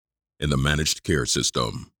In the managed care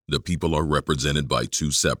system, the people are represented by two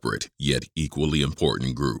separate, yet equally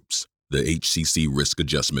important groups. The HCC Risk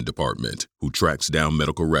Adjustment Department, who tracks down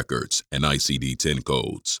medical records and ICD-10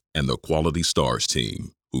 codes, and the Quality Stars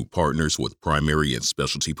team, who partners with primary and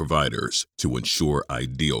specialty providers to ensure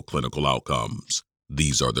ideal clinical outcomes.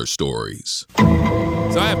 These are their stories.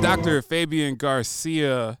 So I have Dr. Fabian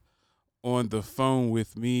Garcia on the phone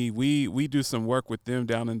with me. We do some work with them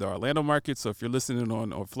down in the Orlando market. So if you're listening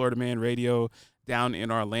on Florida Man Radio down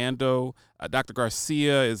in Orlando, Dr.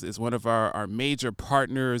 Garcia is one of our major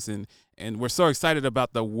partners, and we're so excited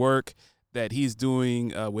about the work that he's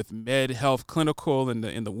doing with Med Health Clinical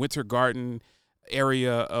in the Winter Garden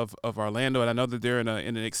area of Orlando. And I know that they're in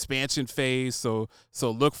an expansion phase. So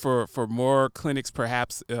look for more clinics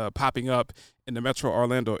perhaps popping up in the Metro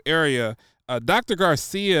Orlando area. Dr.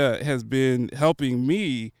 Garcia has been helping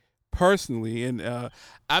me personally, and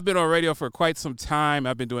I've been on radio for quite some time.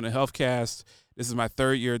 I've been doing a HealthCast. This is my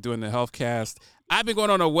third year doing the HealthCast. I've been going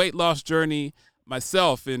on a weight loss journey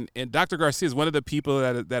myself, and Dr. Garcia is one of the people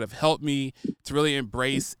that have helped me to really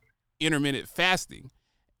embrace intermittent fasting.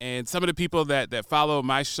 And some of the people that follow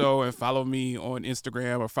my show and follow me on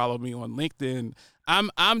Instagram or follow me on LinkedIn,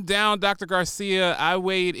 I'm down, Dr. Garcia. I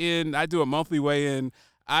weighed in. I do a monthly weigh-in.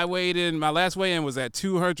 I weighed in. My last weigh-in was at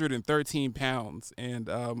 213 pounds. And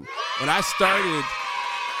when I started,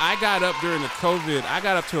 I got up during the COVID. I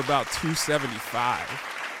got up to about 275.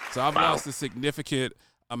 So I've lost a significant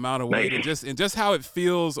amount of weight, and just how it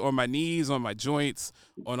feels on my knees, on my joints,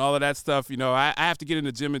 on all of that stuff. You know, I have to get in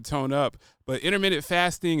the gym and tone up. But intermittent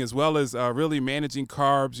fasting, as well as really managing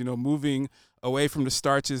carbs, you know, moving away from the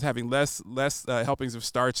starches, having less helpings of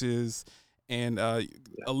starches, and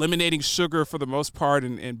eliminating sugar for the most part,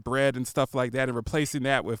 and bread and stuff like that, and replacing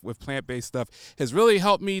that with plant-based stuff has really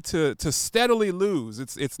helped me to steadily lose.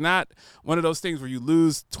 It's not one of those things where you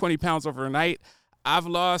lose 20 pounds overnight. I've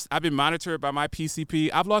been monitored by my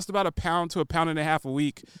PCP. I've lost about 1 pound to 1.5 pounds a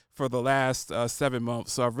week for the last 7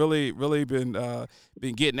 months. So I've really been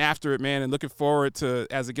getting after it, man, and looking forward to,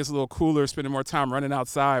 as it gets a little cooler, spending more time running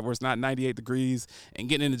outside where it's not 98 degrees and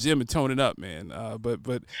getting in the gym and toning up, man.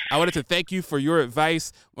 But I wanted to thank you for your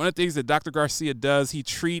advice. One of the things that Dr. Garcia does, he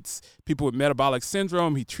treats people with metabolic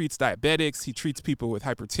syndrome. He treats diabetics. He treats people with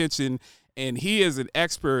hypertension. And he is an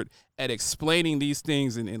expert at explaining these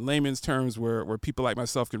things in layman's terms where people like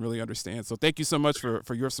myself can really understand. So thank you so much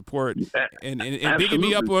for your support and bigging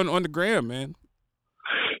me up on the gram, man.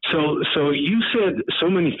 So you said so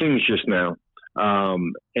many things just now.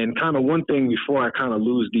 And kind of one thing before I kind of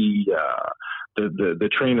lose the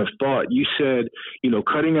train of thought, you said, you know,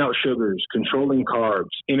 cutting out sugars, controlling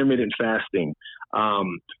carbs, intermittent fasting.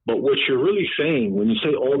 But what you're really saying when you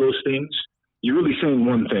say all those things, you're really saying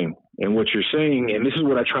one thing. And what you're saying, and this is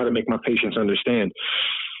what I try to make my patients understand,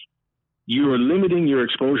 you are limiting your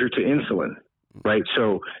exposure to insulin, right?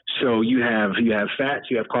 So you have fats,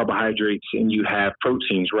 you have carbohydrates, and you have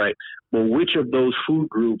proteins, right? Well, which of those food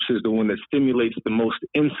groups is the one that stimulates the most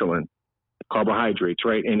insulin? Carbohydrates,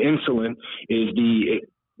 right? And insulin is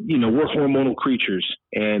we're hormonal creatures.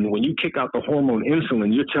 And when you kick out the hormone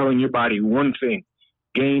insulin, you're telling your body one thing: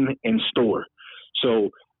 gain and store. So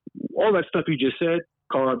all that stuff you just said,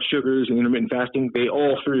 carbs, sugars, and intermittent fasting, they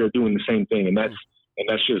all three are doing the same thing, and that's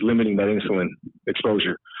just limiting that insulin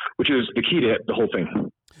exposure, which is the key to the whole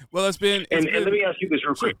thing. Well, it's been let me ask you this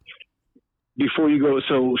real quick before you go.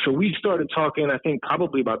 So we started talking, I think,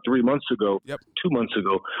 probably about 3 months ago, 2 months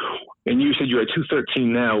ago, and you said you're at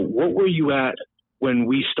 213 now. What were you at when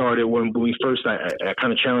we started, when we first, I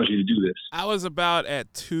kind of challenged you to do this? I was about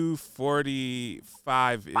at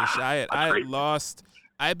 245-ish. I had lost.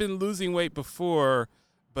 I had been losing weight before,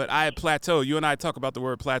 but I had plateaued. You and I talk about the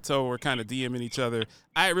word plateau. We're kind of DMing each other.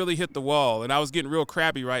 I had really hit the wall, and I was getting real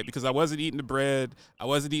crabby, right? Because I wasn't eating the bread. I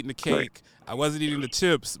wasn't eating the cake. I wasn't eating the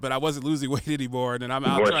chips, but I wasn't losing weight anymore. And then I'm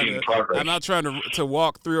out trying to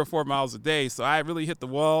walk 3 or 4 miles a day. So I really hit the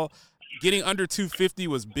wall. Getting under 250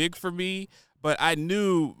 was big for me. But I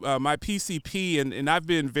knew my PCP, and I've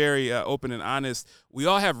been very open and honest. We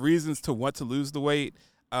all have reasons to want to lose the weight.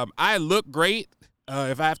 I look great.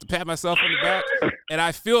 If I have to pat myself on the back, and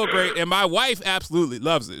I feel great, and my wife absolutely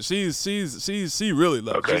loves it. She really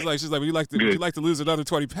loves it. She's like, would you like to lose another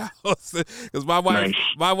 20 pounds? Because my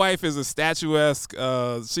wife is a statuesque.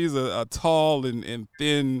 She's a tall and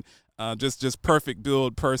thin, just perfect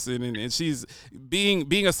build person, and she's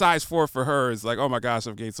being a size 4 for her is like, oh my gosh,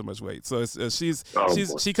 I've gained so much weight. So she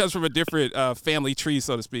comes from a different family tree,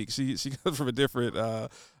 so to speak. She comes from a different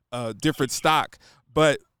stock,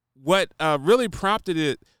 but. What really prompted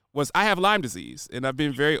it was I have Lyme disease, and I've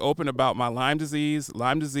been very open about my Lyme disease.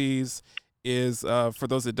 Lyme disease is, for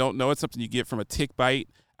those that don't know, it's something you get from a tick bite.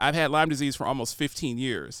 I've had Lyme disease for almost 15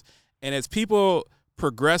 years. And as people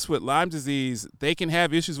progress with Lyme disease, they can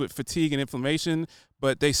have issues with fatigue and inflammation,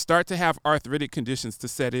 but they start to have arthritic conditions to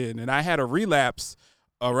set in. And I had a relapse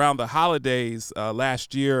around the holidays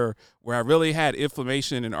last year where I really had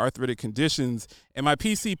inflammation and arthritic conditions. And my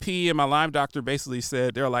PCP and my Lyme doctor basically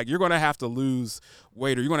said, they're like, you're going to have to lose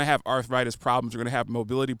weight, or you're going to have arthritis problems. You're going to have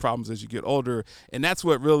mobility problems as you get older. And that's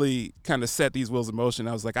what really kind of set these wheels in motion.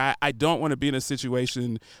 I was like, I don't want to be in a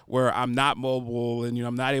situation where I'm not mobile and,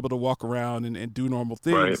 I'm not able to walk around and do normal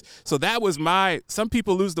things. Right. So that was some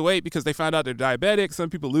people lose the weight because they found out they're diabetic. Some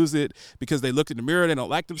people lose it because they looked in the mirror and they don't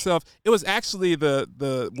like themselves. It was actually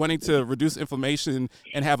the wanting to reduce inflammation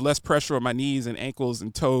and have less pressure on my knees and ankles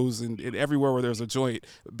and toes and everywhere where there's a joint,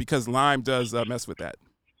 because Lyme does mess with that.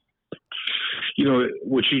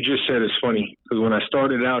 What you just said is funny, because when I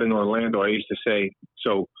started out in Orlando, I used to say,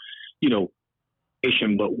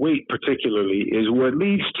 but weight particularly is what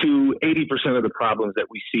leads to 80% of the problems that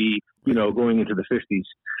we see, going into the 50s.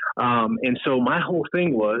 And so my whole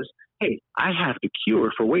thing was, hey, I have the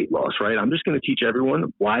cure for weight loss, right? I'm just going to teach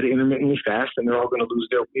everyone why to intermittently fast, and they're all going to lose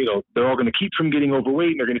they're all going to keep from getting overweight,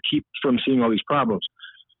 and they're going to keep from seeing all these problems.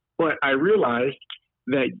 But I realized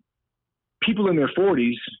that people in their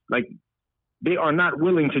 40s, they are not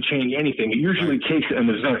willing to change anything. It usually takes an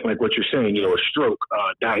event like what you're saying, a stroke,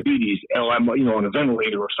 diabetes, I'm on a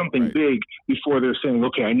ventilator or something big before they're saying,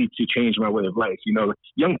 okay, I need to change my way of life.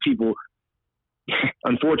 Young people,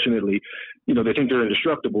 unfortunately, they think they're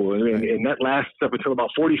indestructible, and that lasts up until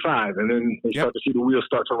about 45, and then they start to see the wheels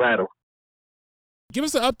start to rattle. Give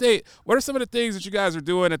us an update. What are some of the things that you guys are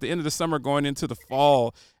doing at the end of the summer going into the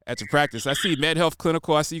fall at your practice? I see MedHealth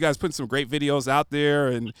Clinical. I see you guys putting some great videos out there,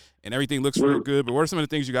 and everything looks really good. But what are some of the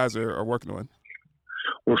things you guys are working on?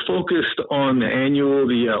 We're focused on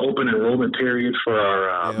the open enrollment period for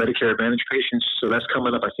our Medicare Advantage patients. So that's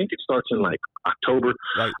coming up. I think it starts in October.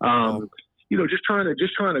 Right. Just trying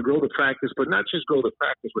to grow the practice, but not just grow the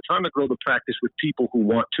practice. We're trying to grow the practice with people who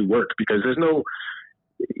want to work, because there's no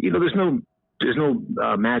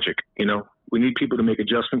magic. We need people to make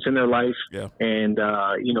adjustments in their life and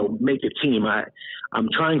make a team. I'm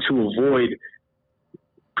trying to avoid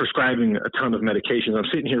prescribing a ton of medications. I'm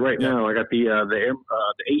sitting here right now. I got the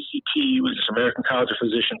ACP, which is American College of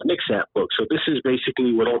Physicians NCSAP book. So this is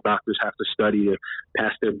basically what all doctors have to study to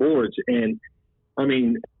pass their boards. And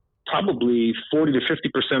probably 40 to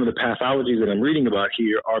 50% of the pathologies that I'm reading about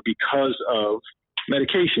here are because of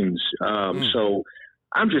medications. So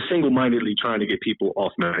I'm just single-mindedly trying to get people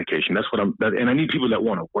off medication. That's what and I need people that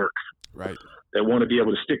want to work, right? That want to be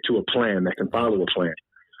able to stick to a plan, that can follow a plan.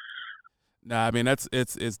 Nah, I mean,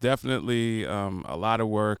 it's definitely a lot of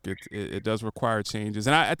work. It does require changes,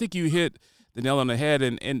 and I think you hit the nail on the head.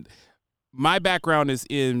 And my background is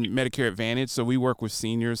in Medicare Advantage, so we work with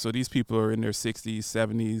seniors. So these people are in their 60s,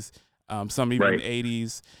 70s, some even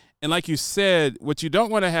 80s. And like you said, what you don't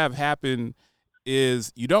want to have happen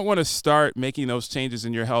is you don't want to start making those changes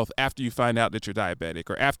in your health after you find out that you're diabetic,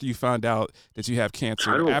 or after you find out that you have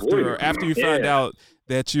cancer, or after you find out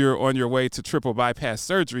that you're on your way to triple bypass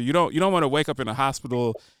surgery. You don't want to wake up in a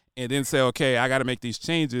hospital and then say, okay, I got to make these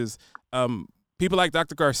changes. People like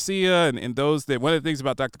Dr. Garcia and those that, one of the things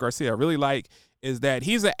about Dr. Garcia I really like is that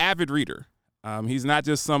he's an avid reader. He's not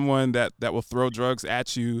just someone that will throw drugs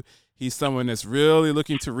at you. He's someone that's really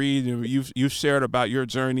looking to read. You've shared about your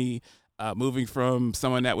journey moving from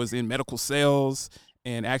someone that was in medical sales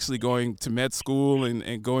and actually going to med school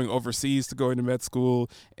and going overseas to going to med school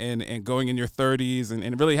and going in your 30s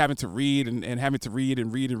and really having to read and having to read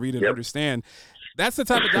and understand. That's the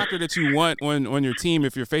type of doctor that you want on your team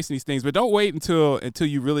if you're facing these things. But don't wait until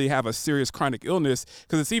you really have a serious chronic illness,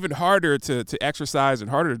 because it's even harder to exercise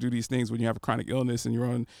and harder to do these things when you have a chronic illness and you're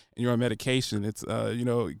on medication. It's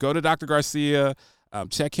go to Dr. Garcia.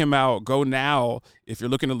 Check him out. Go now if you're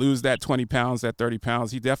looking to lose that 20 pounds, that 30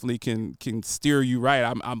 pounds. He definitely can steer you right.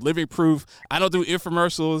 I'm living proof. I don't do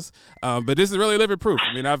infomercials, but this is really living proof.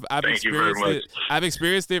 I mean, I've experienced it. I've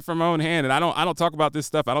experienced it from my own hand, and I don't talk about this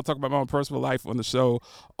stuff. I don't talk about my own personal life on the show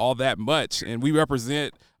all that much. And we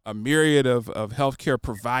represent a myriad of healthcare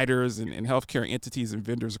providers and healthcare entities and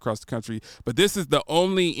vendors across the country. But this is the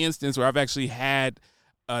only instance where I've actually had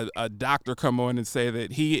a doctor come on and say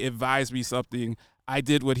that he advised me something. I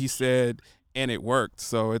did what he said, and it worked.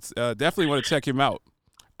 So it's definitely want to check him out.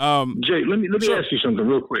 Jay, let me ask you something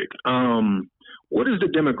real quick. What is the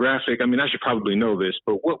demographic? I mean, I should probably know this,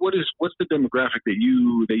 but what's the demographic that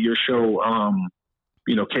your show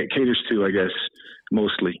caters to? I guess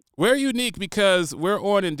mostly. We're unique because we're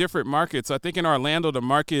on in different markets. I think in Orlando, the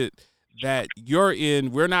market that you're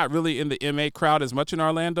in. We're not really in the MA crowd as much in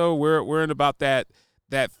Orlando. We're in about that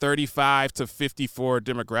 35 to 54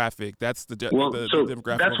 demographic. That's the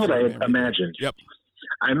demographic. That's what I imagined. Yep.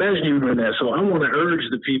 I imagine you were in that. So I want to urge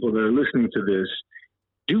the people that are listening to this,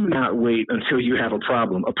 do not wait until you have a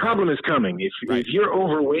problem. A problem is coming. If you're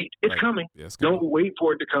overweight, it's coming. Yeah, it's coming. Don't wait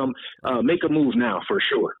for it to come. Make a move now for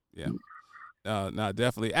sure. Yeah. No,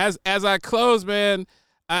 definitely. As I close, man,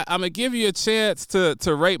 I'm going to give you a chance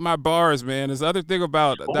to rate my bars, man. There's the other thing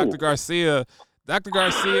about Dr. Garcia. Dr.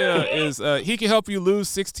 Garcia is he can help you lose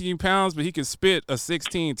 16 pounds, but he can spit a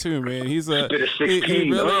 16 too, man. He's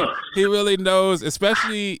he really knows,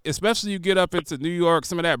 especially you get up into New York,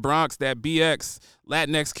 some of that Bronx, that BX,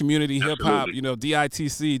 Latinx community, hip hop,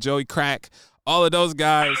 DITC, Joey Crack, all of those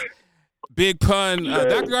guys. Big Pun.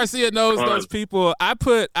 Dr. Garcia knows those people. I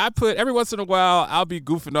put every once in a while I'll be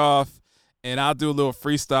goofing off and I'll do a little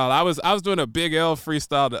freestyle. I was doing a Big L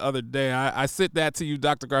freestyle the other day. I sent that to you,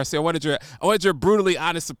 Dr. Garcia. I wanted your brutally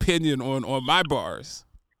honest opinion on my bars.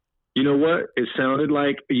 You know what? It sounded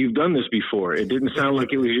like you've done this before. It didn't sound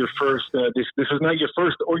like it was your first. This is not your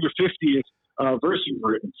first or your 50th verse you've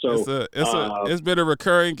written. So it's been a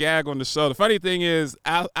recurring gag on the show. The funny thing is,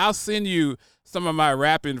 I'll send you some of my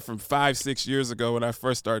rapping from 5-6 years ago when I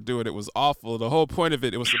first started doing it. It was awful. The whole point of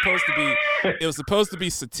it was supposed to be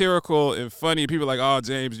satirical and funny. People are like, "Oh,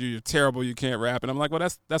 James, you're terrible. You can't rap." And I'm like, "Well,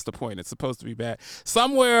 that's the point. It's supposed to be bad."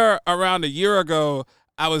 Somewhere around a year ago,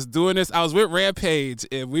 I was doing this. I was with Rampage,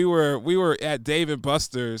 and we were at Dave &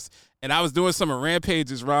 Buster's, and I was doing some of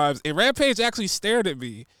Rampage's rhymes, and Rampage actually stared at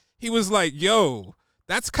me. He was like, "Yo,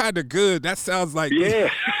 that's kind of good. That sounds like yeah."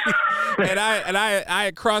 and I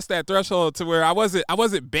had crossed that threshold to where I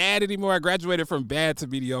wasn't bad anymore. I graduated from bad to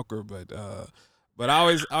mediocre, but I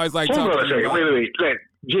always like talking. Hold on a second. Wait.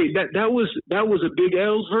 Jay, that was a Big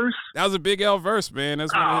L's verse. That was a Big L verse, man.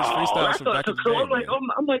 That's one of his freestyles from back in the day.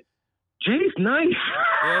 I'm like, Jay's nice.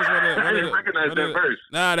 Yeah, I didn't recognize that verse.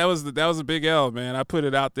 Nah, that was a Big L, man. I put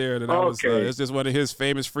it out there. It's just one of his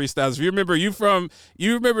famous freestyles. If you remember, you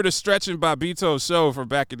remember the Stretch and Bobbito show from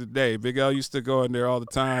back in the day. Big L used to go in there all the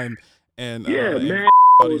time. And man,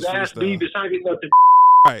 that's me deciding nothing.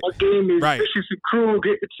 Right. My game is vicious and cruel.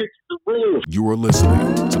 Get the chicks to the roof. You are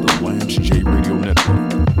listening to the Lance J Radio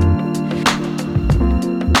Network.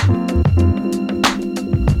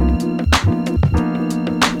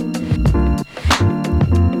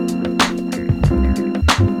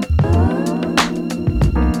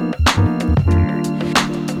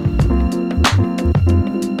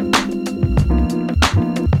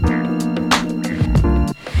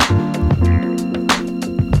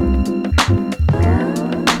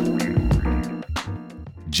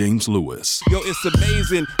 James Lewis. Yo, it's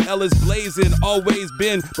amazing. L is blazing, always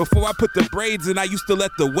been. Before I put the braids in, I used to let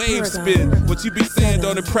the waves spin. What you be saying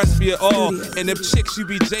don't impress me at all. And them chicks you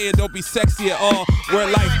be jaying don't be sexy at all. Where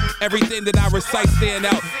like everything that I recite stand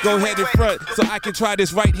out. Go ahead in front so I can try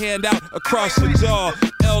this right hand out across your jaw.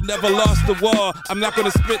 L never lost the war. I'm not gonna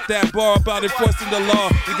spit that bar about enforcing the law.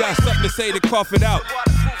 You got something to say to cough it out.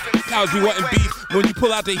 Cows be wanting beef. When you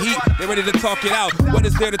pull out the heat, they ready to talk it out. What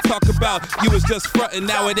is there to talk about? You was just frontin',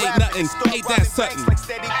 now it ain't nothing. Ain't that something?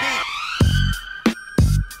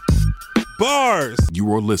 Bars.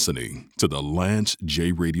 You are listening to the Lance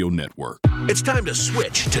J Radio Network. It's time to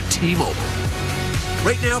switch to T-Mobile.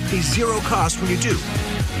 Right now, pay zero cost when you do.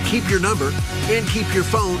 Keep your number and keep your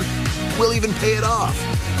phone. We'll even pay it off.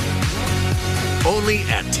 Only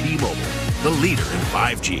at T-Mobile, the leader in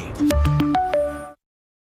 5G.